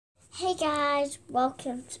Hey guys,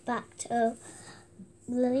 welcome back to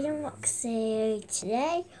Lily and Roxy.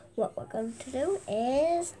 Today, what we're going to do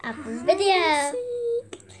is a video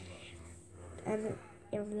in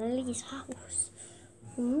Lily's house.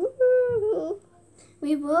 Ooh.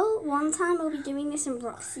 One time we'll be doing this in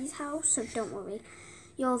Roxy's house, so don't worry.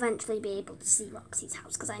 You'll eventually be able to see Roxy's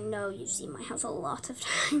house, because I know you've seen my house a lot of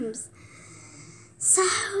times. So,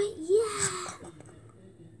 yeah.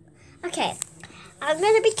 Okay, I'm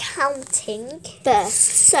going to be counting First,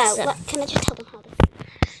 so can I just tell them how to do?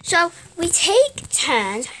 So, we take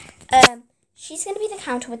turns. She's going to be the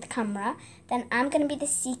counter with the camera. Then I'm going to be the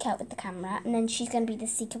seeker with the camera. And then she's going to be the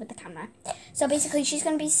seeker with the camera. So, basically, she's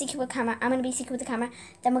going to be seeker with the camera. I'm going to be seeker with the camera.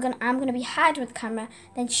 Then I'm going to be hide with the camera.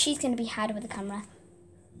 Then she's going to be hide with the camera.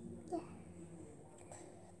 Yeah.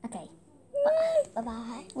 Okay.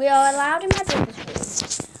 Bye-bye. We are allowed in my brother's room.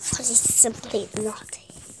 Because he's simply naughty.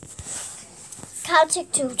 Counting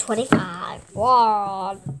to 25.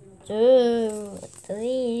 1, 2,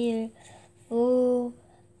 3, 4,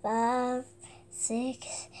 5,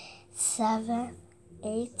 6, 7,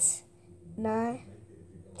 8, 9,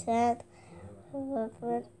 10,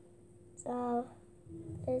 11, 12,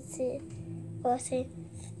 13, 14,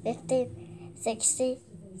 15, 16,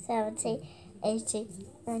 17, 18,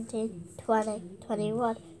 19, 20,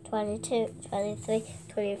 21, 22, 23,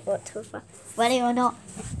 24, 25, 21, not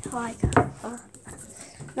 25.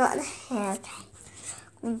 Not in a hair.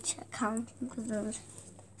 I'm counting because those.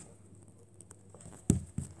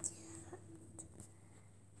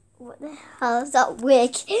 What the hell is that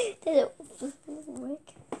wig? Did it wig?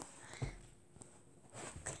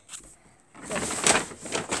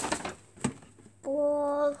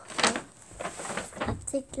 Ball. I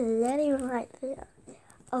think Lily right there.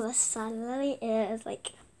 Oh, the side Lily is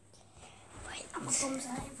like. Wait, my bum's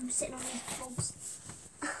out from sitting on these balls.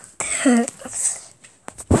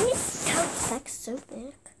 That's so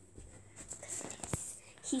big.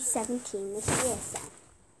 He's 17 this year,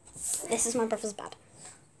 so. This is my brother's bed.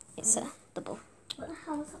 It's a double. What the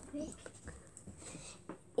hell is that big?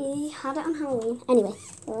 He had it on Halloween. Anyway,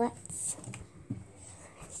 let's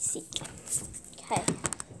see. Okay.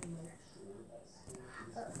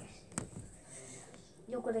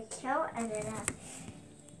 You're gonna kill and then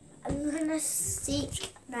I'm gonna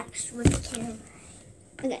seek next with kill.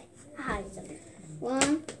 Okay. Hide them.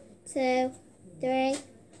 1, 2, 3,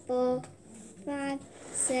 4, 5,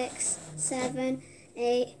 6, 7,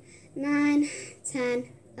 8, 9, 10,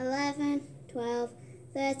 11, 12,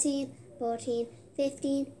 13, 14,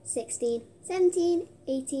 15, 16, 17,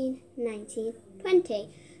 18, 19, 20,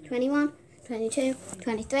 21, 22,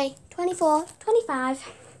 23, 24,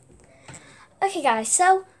 25. Okay guys,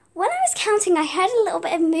 so when I was counting I heard a little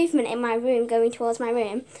bit of movement in my room going towards my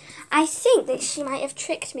room. I think that she might have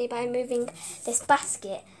tricked me by moving this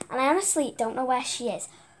basket and I honestly don't know where she is.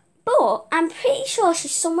 But I'm pretty sure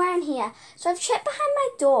she's somewhere in here. So I've checked behind my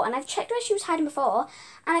door and I've checked where she was hiding before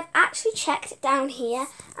and I've actually checked down here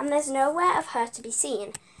and there's nowhere of her to be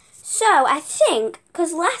seen. So I think,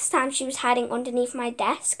 because last time she was hiding underneath my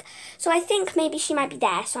desk, so I think maybe she might be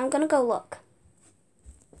there. So I'm going to go look.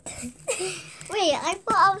 Wait, I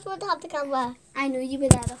thought I was going to have the camera. I knew you were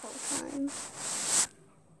there the whole time.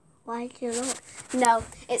 Why did you look? No,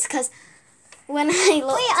 it's because when I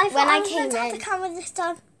looked, Wait, I when I was came going to have in, the camera this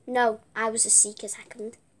time. no, I was a seeker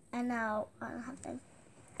second. And now I don't have them.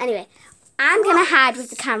 Anyway, I'm going to hide with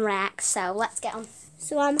the camera axe, so let's get on.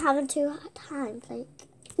 So I'm having 2 times, like.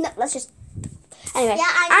 No, let's just. Anyway,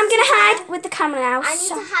 Yeah, I'm going to hide with the camera now. I need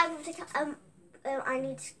to hide with the I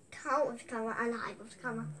need to count with the camera and hide with the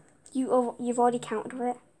camera. You've already counted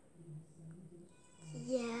with it.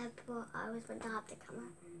 Yeah, but I was meant to have the camera.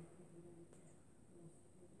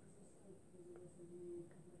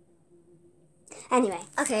 Anyway,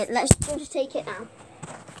 Okay, let's just take it now.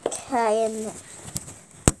 okay.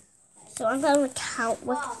 So I'm going to count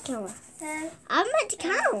with the camera. I'm meant to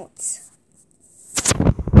count.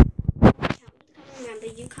 Remember,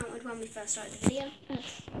 you counted when we first started the video.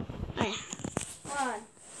 Oh yeah. 1,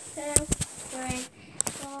 2, 3,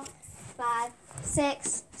 4, 5,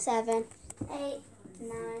 6, 7, 8,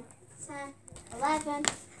 9, 10, 11,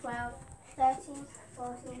 12, 13,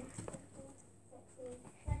 14, 15, 16,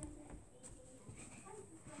 17, 18,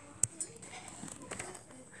 19, 20.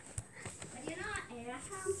 Are you not? Here I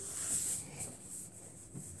come.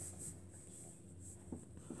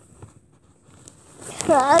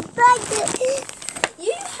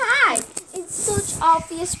 You hide in such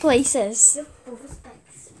obvious places.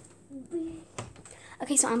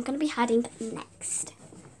 Okay, so I'm going to be hiding next.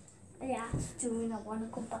 Yeah, doing I want to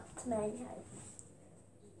go back to my house.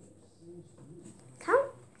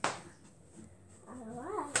 Count.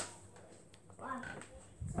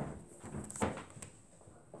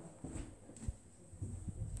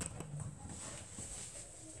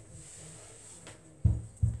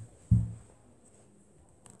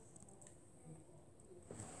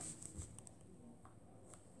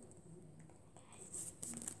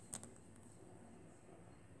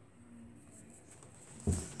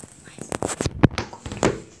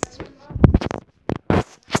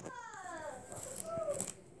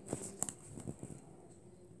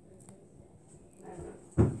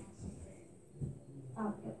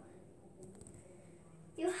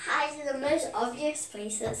 obvious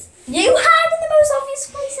places. You hide in the most obvious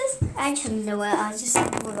places. I just knew it. I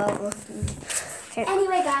just without looking. Okay.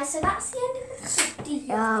 Anyway, guys, so that's the end of the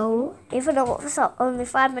video. Even though it's only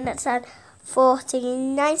 5 minutes and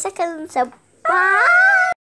 49 seconds. So bye.